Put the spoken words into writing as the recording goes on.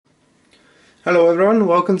Hello everyone,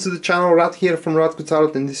 welcome to the channel. Rad here from Radko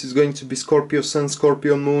Tarot, and this is going to be Scorpio Sun,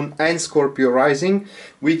 Scorpio Moon and Scorpio Rising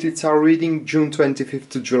weekly tarot reading June 25th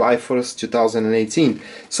to July 1st 2018.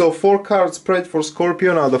 So 4 cards spread for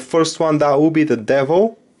Scorpio. Now the first one, that will be the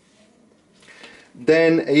Devil.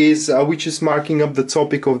 Then is which is marking up the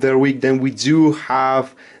topic of their week. Then we do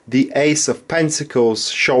have the Ace of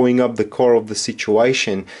Pentacles showing up the core of the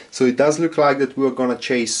situation. So it does look like that we're gonna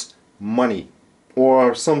chase money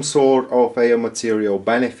or some sort of a material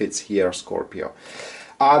benefits here, Scorpio.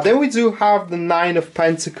 Then we do have the Nine of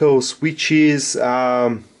Pentacles, which is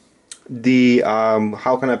how can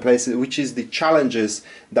I place it, which is the challenges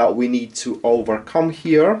that we need to overcome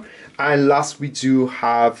here. And last we do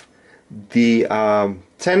have the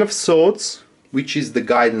Ten of Swords, which is the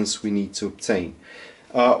guidance we need to obtain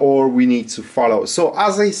or we need to follow. So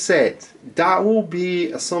as I said, that will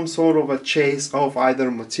be some sort of a chase of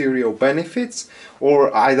either material benefits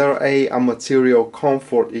or either a material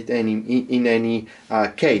comfort in any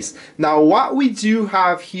case. Now what we do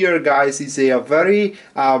have here, guys, is a very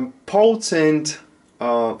potent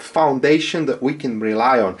foundation that we can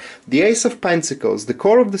rely on. The Ace of Pentacles, the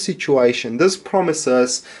core of the situation, does promise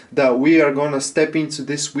us that we are going to step into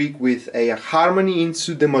this week with a harmony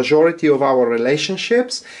into the majority of our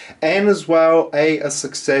relationships, and as well a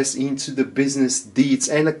success into the business deeds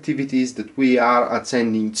and activities that we are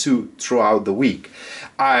attending to throughout the week.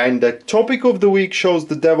 And the topic of the week shows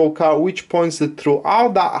the Devil card, which points that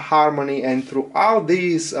throughout that harmony and throughout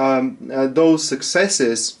these those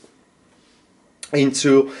successes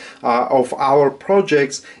into of our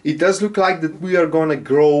projects, it does look like that we are going to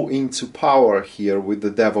grow into power here with the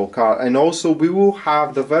Devil card, and also we will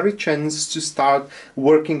have the very chance to start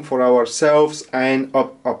working for ourselves and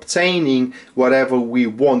obtaining whatever we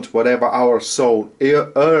want, whatever our soul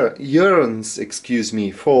yearns,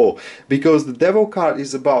 for, because the Devil card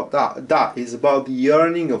is about that is about the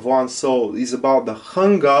yearning of one's soul, is about the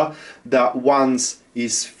hunger that one's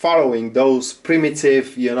is following those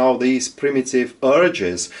primitive, these primitive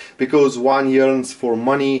urges, because one yearns for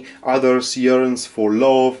money, others yearns for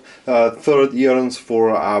love, third yearns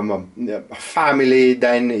for family,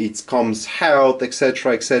 then it comes health,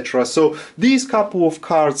 etc, etc. So these couple of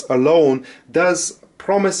cards alone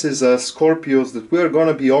promises us, Scorpios, that we're going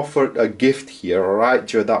to be offered a gift here, alright,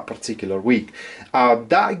 during that particular week.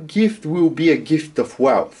 That gift will be a gift of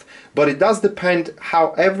wealth, but it does depend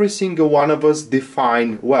how every single one of us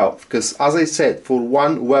define wealth, because as I said, for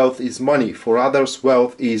one, wealth is money, for others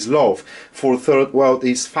wealth is love, for third, wealth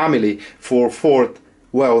is family, for fourth,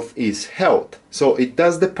 wealth is health. So it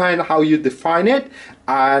does depend how you define it,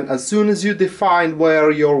 and as soon as you define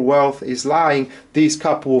where your wealth is lying, these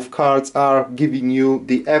couple of cards are giving you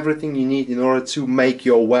everything you need in order to make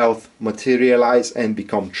your wealth materialize and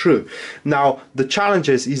become true. Now the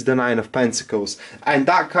challenges is the Nine of Pentacles, and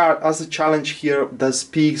that card as a challenge here does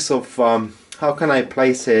speaks of how can I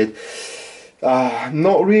place it,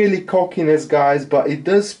 not really cockiness, guys, but it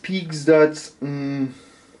does speaks that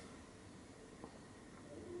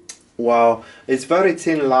well, it's very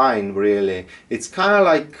thin line, really. It's kind of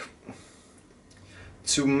like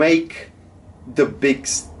to make the big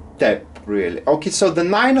step, really. Okay, so the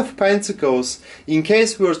Nine of Pentacles, in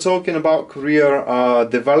case we're talking about career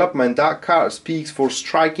development, that card speaks for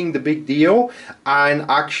striking the big deal and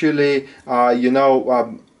actually, kind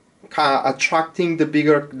of attracting the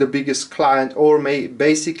biggest client, or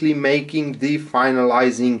basically making the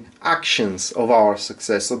finalizing actions of our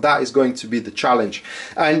success. So that is going to be the challenge,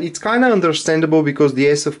 and it's kind of understandable because the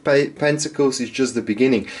Ace of Pentacles is just the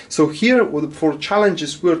beginning. So here for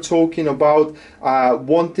challenges, we're talking about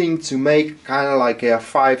wanting to make kind of like a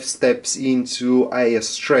 5 steps into a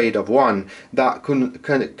straight of 1. That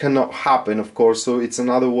cannot happen, of course. So it's, in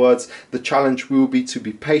other words, the challenge will be to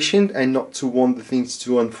be patient and not to want the things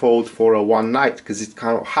to unfold for a one night, because it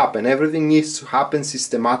cannot happen. Everything needs to happen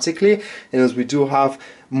systematically, and as we do have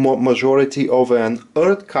majority of an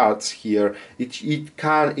earth cards here,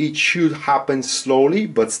 it should happen slowly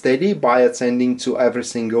but steady by attending to every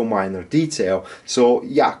single minor detail. So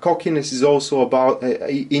yeah, cockiness is also about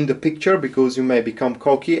in the picture, because you may become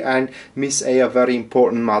cocky and miss a very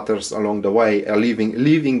important matters along the way,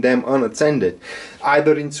 leaving them unattended,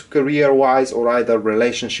 either into career wise or either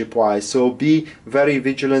relationship wise. So be very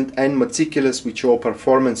vigilant and meticulous with your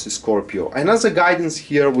performances, Scorpio. And as a guidance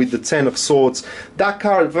here with the Ten of Swords, that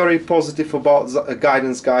card very positive about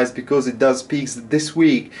guidance, guys, because it does speak that this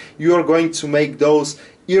week you are going to make those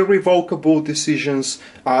irrevocable decisions,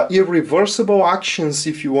 irreversible actions,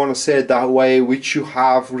 if you want to say it that way, which you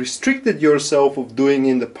have restricted yourself of doing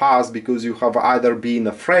in the past because you have either been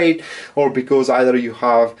afraid, or because either you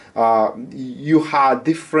have you had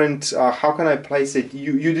different how can I place it,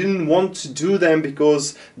 you didn't want to do them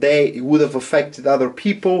because they would have affected other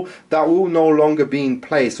people. That will no longer be in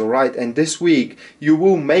place. All right, and this week you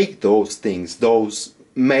will make those things, those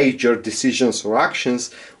major decisions or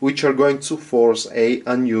actions, which are going to force a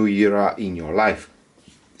new era in your life.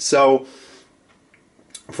 So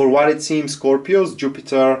for what it seems, Scorpios,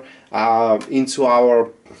 Jupiter into our,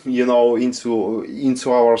 you know,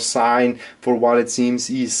 into our sign, for what it seems,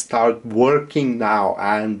 is start working now,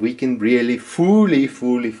 and we can really fully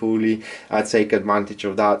take advantage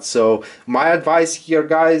of that. So my advice here,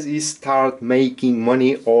 guys, is start making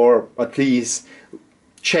money, or at least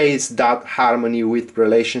chase that harmony with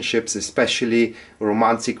relationships, especially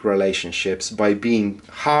romantic relationships, by being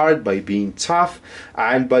hard, by being tough,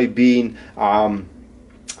 and by being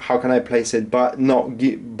how can I place it, but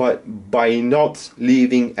by not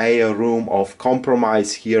leaving a room of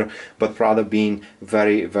compromise here, but rather being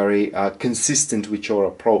very consistent with your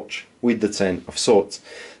approach with the Ten of Swords.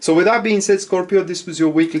 So with that being said, Scorpio, this was your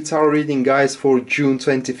weekly tarot reading, guys, for June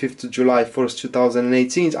 25th to July 1st,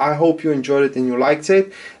 2018. I hope you enjoyed it and you liked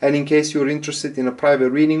it. And in case you're interested in a private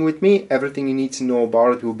reading with me, everything you need to know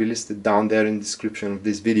about it will be listed down there in the description of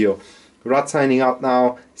this video. Rad signing out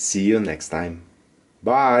now. See you next time.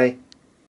 Bye.